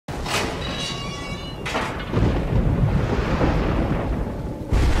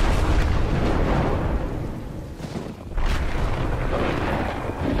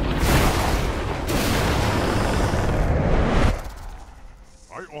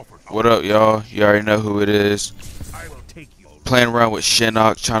What up, y'all? You already know who it is. Playing around with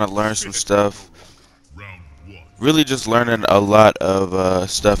Shinnok, trying to learn some stuff. Really just learning a lot of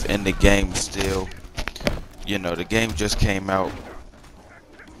stuff in the game still. You know, the game just came out.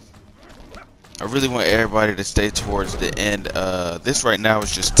 I really want everybody to stay towards the end. This right now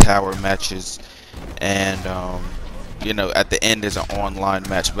is just tower matches. And, you know, at the end is an online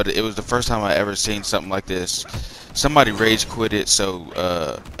match. But it was the first time I ever seen something like this. Somebody rage quit it, so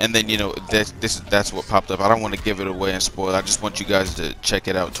and then, you know, that's what popped up. I don't want to give it away and spoil. I just want you guys to check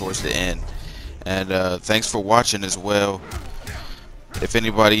it out towards the end. And thanks for watching as well. If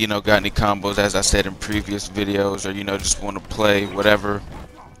anybody, you know, got any combos, as I said in previous videos, or, you know, just want to play whatever,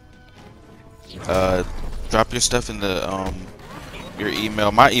 drop your stuff in the your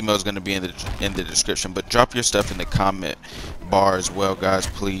email. My email is going to be in the description, but drop your stuff in the comment bar as well, guys,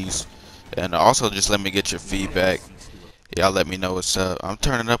 please. And also just let me get your feedback. Y'all let me know what's up. I'm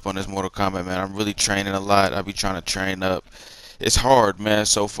turning up on this Mortal Kombat, man. I'm really training a lot. I be trying to train up. It's hard, man,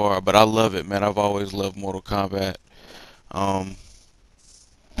 so far, but I love it, man. I've always loved Mortal Kombat. You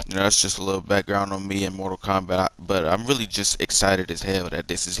know, that's just a little background on me and Mortal Kombat, but I'm really just excited as hell that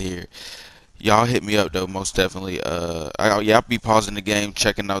this is here. Y'all hit me up though, most definitely. I'll be pausing the game,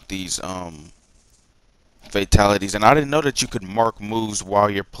 checking out these fatalities, and I didn't know that you could mark moves while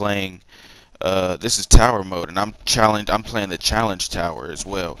you're playing. This is tower mode, and I'm playing the challenge tower as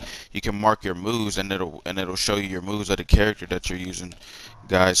well. You can mark your moves, and it'll show you your moves of the character that you're using,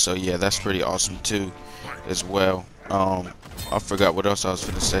 guys. So yeah, that's pretty awesome too, as well. I forgot what else I was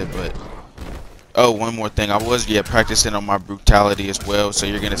gonna say, but oh, one more thing. I was practicing on my brutality as well. So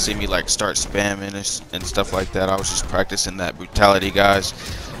you're gonna see me like start spamming and stuff like that. I was just practicing that brutality, guys.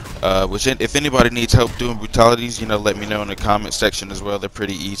 Which if anybody needs help doing brutalities, you know, let me know in the comment section as well. They're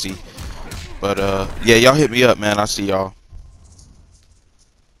pretty easy. But yeah, y'all hit me up, man. I'll see y'all.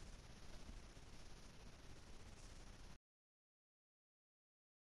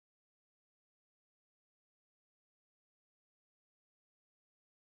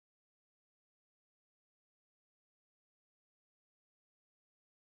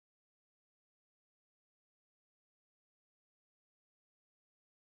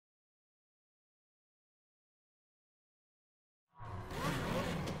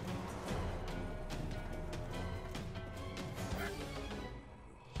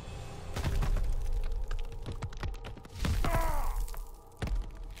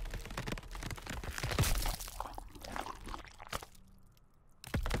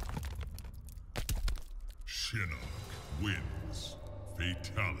 Shinnok wins.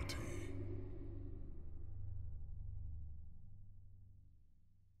 Fatality.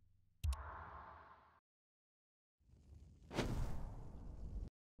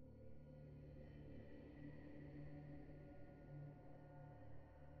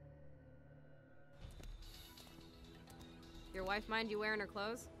 Your wife mind you wearing her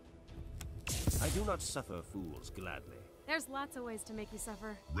clothes? I do not suffer fools gladly. There's lots of ways to make you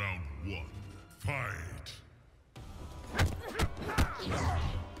suffer. Round one. Fight.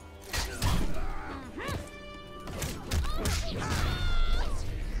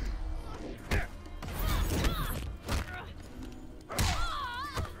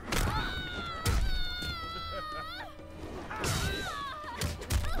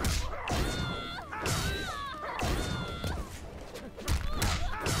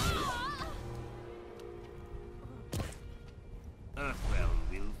 Earthrealm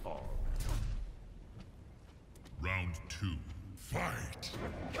will fall. Round two. Fight.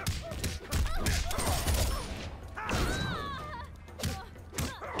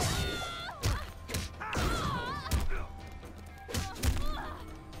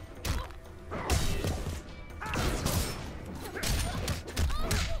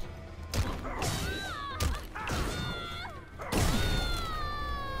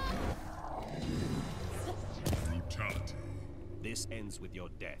 Brutality. This ends with your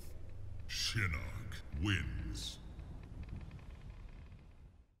death. Shinnok wins.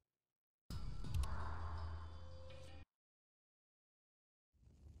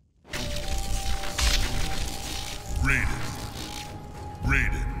 Raiden.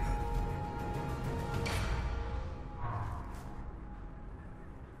 Raiden.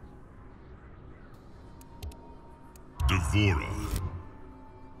 Devora.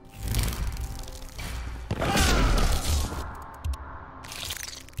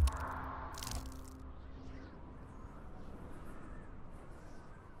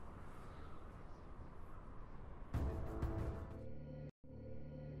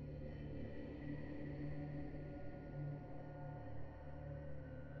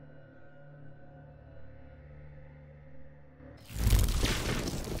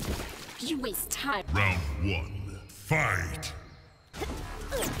 You waste time. Round 1. Fight!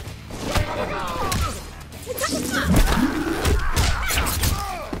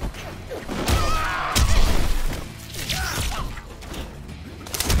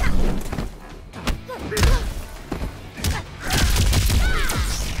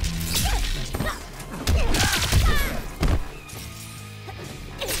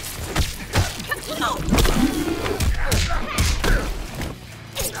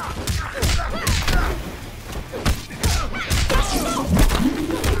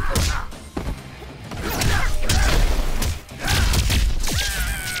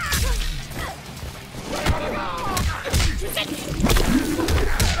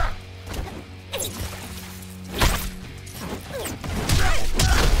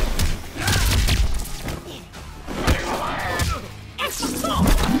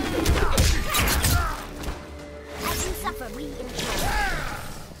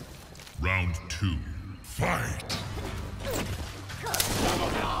 Round 2. Fight!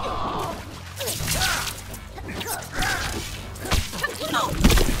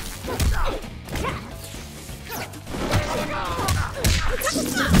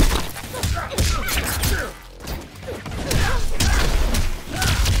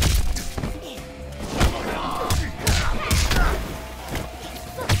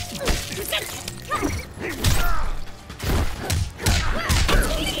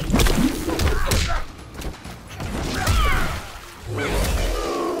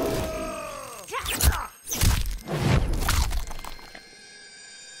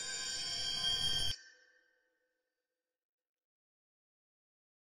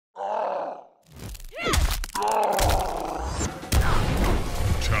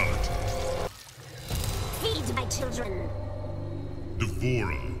 Quitality. Feed my children.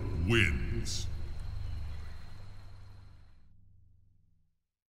 Devourer wins.